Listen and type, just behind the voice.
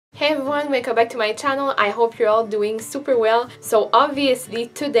Hey everyone, welcome back to my channel. I hope you're all doing super well. So obviously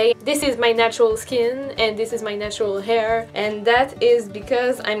today this is my natural skin and this is my natural hair, and that is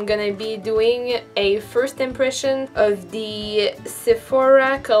because I'm gonna be doing a first impression of the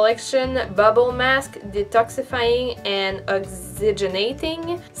Sephora collection bubble mask, detoxifying and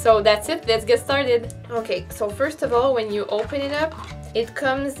oxygenating. So that's it, let's get started. Okay, so first of all, when you open it up, it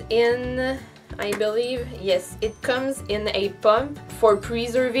comes in, I believe, yes, it comes in a pump for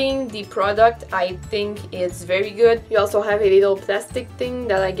preserving the product. I think it's very good. You also have a little plastic thing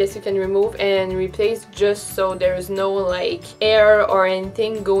that I guess you can remove and replace, just so there's no like air or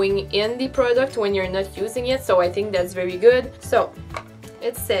anything going in the product when you're not using it. So I think that's very good. So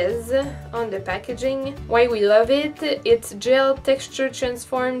it says on the packaging why we love it. It's gel texture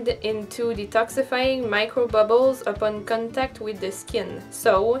transformed into detoxifying micro bubbles upon contact with the skin.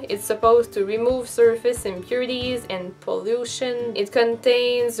 So it's supposed to remove surface impurities and pollution. It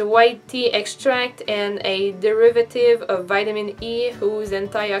contains white tea extract and a derivative of vitamin E whose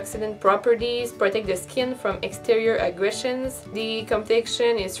antioxidant properties protect the skin from exterior aggressions. The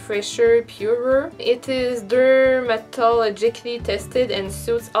complexion is fresher, purer. It is dermatologically tested and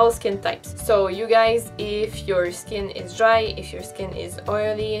suits all skin types. So you guys, if your skin is dry, if your skin is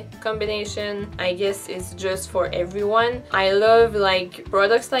oily, combination, I guess it's just for everyone. I love like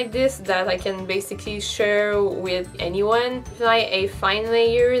products like this that I can basically share with anyone. Apply a fine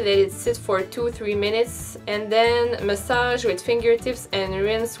layer, let it sit for 2-3 minutes, and then massage with fingertips and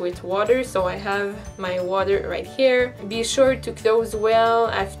rinse with water. So I have my water right here. Be sure to close well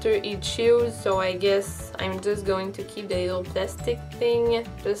after each use. So I guess I'm just going to keep the little plastic thing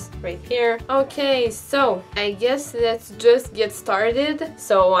just right here. Okay, so I guess let's just get started.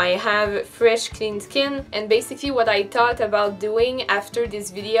 So I have fresh, clean skin, and basically what I thought about doing after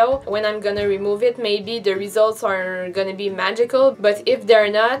this video, when I'm gonna remove it, maybe the results are gonna be magical, but if they're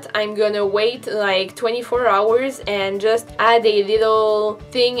not, I'm gonna wait like 24 hours and just add a little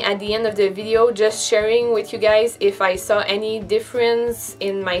thing at the end of the video, just sharing with you guys if I saw any difference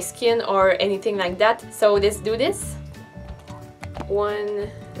in my skin or anything like that. So let's do this. One,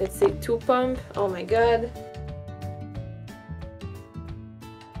 let's say 2 pump. Oh my god.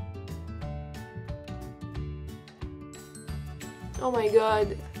 Oh my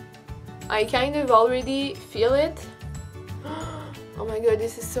god. I kind of already feel it. Oh my god,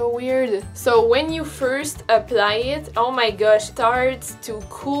 this is so weird. So when you first apply it, oh my gosh, starts to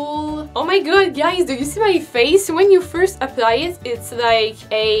cool. Oh my god, guys, do you see my face? When you first apply it, it's like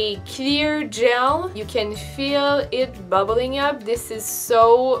a clear gel. You can feel it bubbling up. This is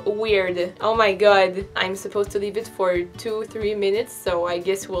so weird. Oh my god. I'm supposed to leave it for 2-3 minutes, so I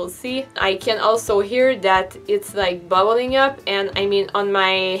guess we'll see. I can also hear that it's like bubbling up, and I mean on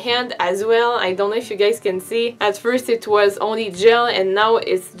my hand as well. I don't know if you guys can see. At first it was only gel, and now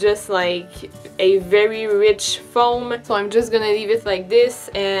it's just like a very rich foam. So I'm just gonna leave it like this,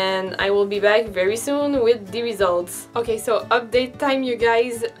 and I will be back very soon with the results. Okay, so update time, you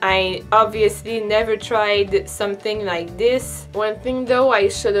guys. I obviously never tried something like this. One thing though I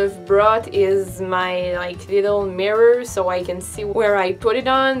should have brought is my like little mirror so I can see where I put it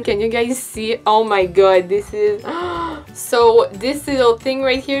on. Can you guys see? Oh my god, this is so this little thing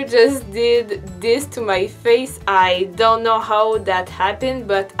right here just did this to my face. I don't know how that happened,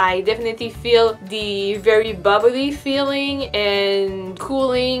 but I definitely feel the very bubbly feeling and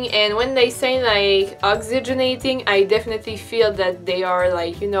cooling, and when they say like oxygenating, I definitely feel that they are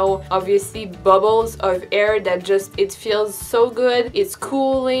like, you know, obviously bubbles of air that just, it feels so good. It's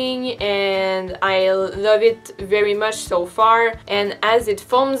cooling and I love it very much so far, and as it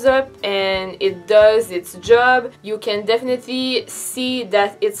foams up and it does its job, you can definitely see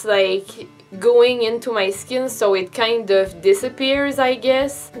that it's like going into my skin, so it kind of disappears, I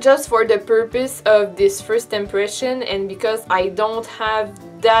guess, just for the purpose of this first impression. And because I don't have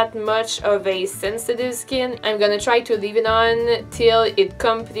that much of a sensitive skin, I'm gonna try to leave it on till it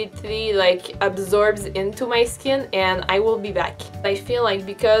completely like absorbs into my skin, and I will be back. I feel like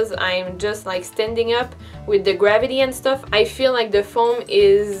because I'm just like standing up with the gravity and stuff, I feel like the foam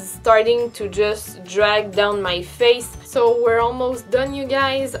is starting to just drag down my face. So we're almost done, you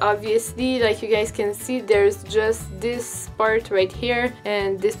guys. Obviously, like you guys can see, there's just this part right here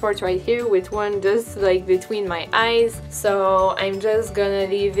and this part right here with one just like between my eyes. So I'm just gonna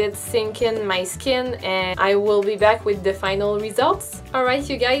leave it sink in my skin, and I will be back with the final results. Alright,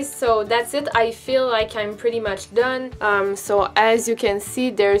 you guys, so that's it. I feel like I'm pretty much done. So as you can see,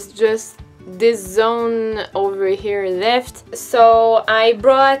 there's just this zone over here left. So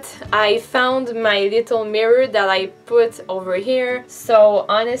I found my little mirror that I put over here. So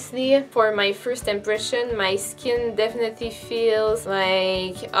honestly, for my first impression, my skin definitely feels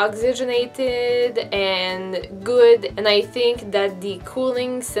like oxygenated and good, and I think that the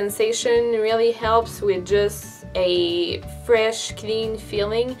cooling sensation really helps with just a fresh, clean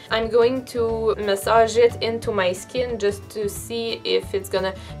feeling. I'm going to massage it into my skin just to see if it's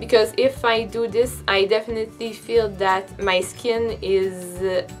gonna, because if I do this, I definitely feel that my skin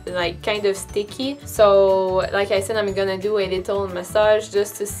is like kind of sticky. So like I said, I'm gonna do a little massage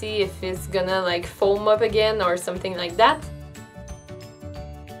just to see if it's gonna like foam up again or something like that.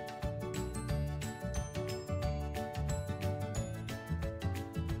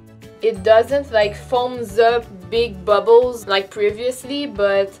 It doesn't like foams up big bubbles like previously,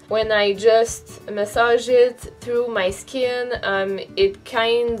 but when I just massage it through my skin, it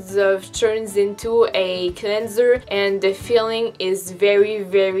kind of turns into a cleanser, and the feeling is very,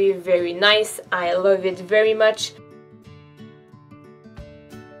 very, very nice. I love it very much.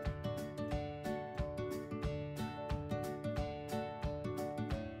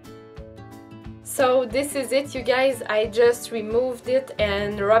 So this is it, you guys. I just removed it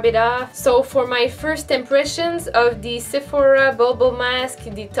and rub it off. So for my first impressions of the Sephora Bubble Mask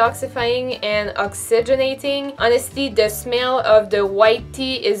Detoxifying and Oxygenating, honestly the smell of the white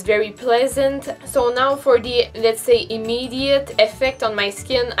tea is very pleasant. So now for the, let's say, immediate effect on my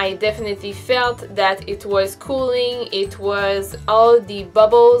skin, I definitely felt that it was cooling, it was all the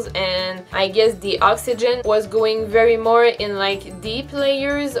bubbles, and I guess the oxygen was going very more in like deep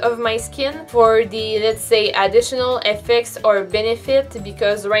layers of my skin for the, let's say, additional effects or benefit,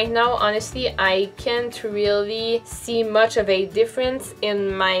 because right now honestly I can't really see much of a difference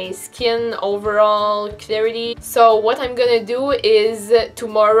in my skin overall clarity. So what I'm gonna do is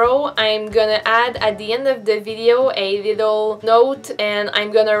tomorrow I'm gonna add at the end of the video a little note, and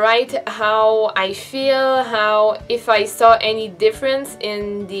I'm gonna write how I feel, how if I saw any difference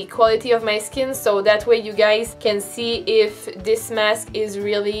in the quality of my skin, so that way you guys can see if this mask is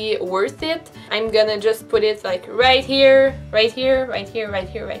really worth it. I'm gonna just put it like right here, right here, right here, right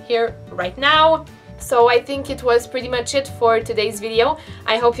here, right here, right now. So I think it was pretty much it for today's video.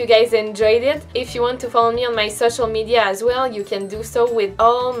 I hope you guys enjoyed it. If you want to follow me on my social media as well, you can do so with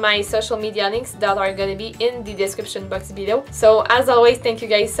all my social media links that are gonna be in the description box below. So as always, thank you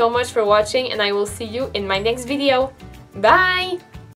guys so much for watching, and I will see you in my next video. Bye!